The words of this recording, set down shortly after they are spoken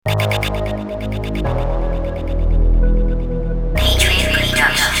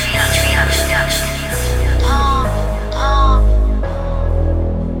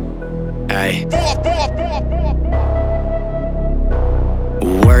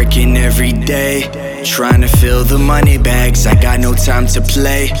working every day, trying to fill the money bags. I got no time to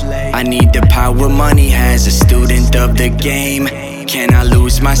play. I need the power money has, a student of the game. Can I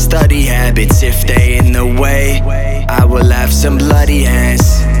lose my study habits if they in the way? I will have some bloody hands,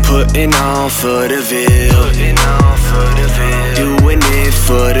 putting on for the Ville, doing it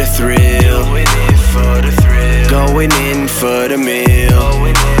for the thrill, going in for the meal,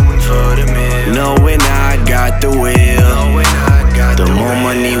 knowing I got the will. The more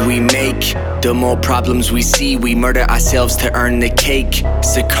money we make, the more problems we see. We murder ourselves to earn the cake,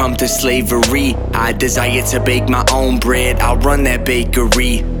 succumb to slavery. I desire to bake my own bread, I'll run that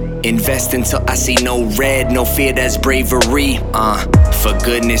bakery. Invest until I see no red, no fear, that's bravery. For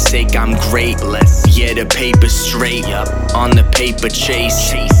goodness sake, I'm great. Yeah, the paper's straight, on the paper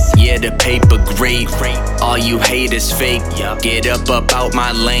chase. Yeah, the paper great. All you haters fake. Get up out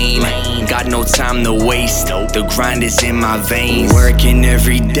my lane. Got no time to waste. The grind is in my veins. Working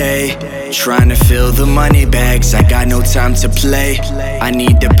every day, trying to fill the money bags. I got no time to play. I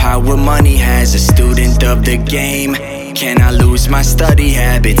need the power money has, a student of the game. Can I lose my study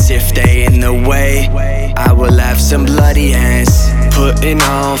habits if they in the way? I will have some bloody hands, putting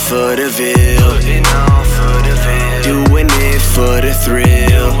on for the Ville, doing it for the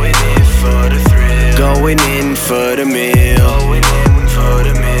thrill, going in for the meal,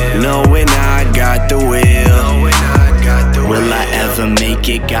 knowing I got the will. Will I ever make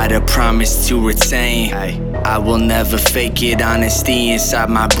it? Got a promise to retain. I will never fake it, honesty inside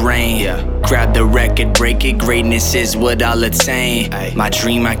my brain. Grab the record, break it, greatness is what I'll attain. My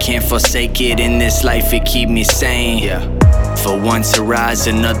dream, I can't forsake it, in this life it keep me sane. For one to rise,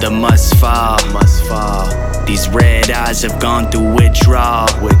 another must fall. These red eyes have gone through withdrawal.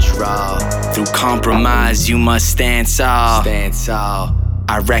 Through compromise, you must stand tall.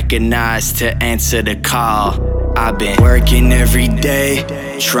 I recognize to answer the call. I've been working every day,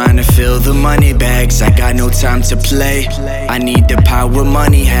 trying to fill the money bags. I got no time to play. I need the power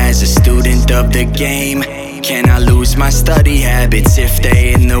money has, a student of the game. Can I lose my study habits if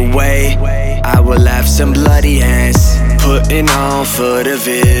they in the way? I will have some bloody hands, putting on for the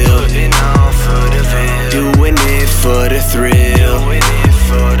Ville, doing it for the thrill,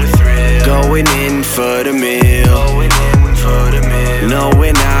 going in for the meal,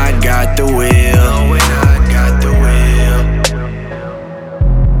 knowing I got the will.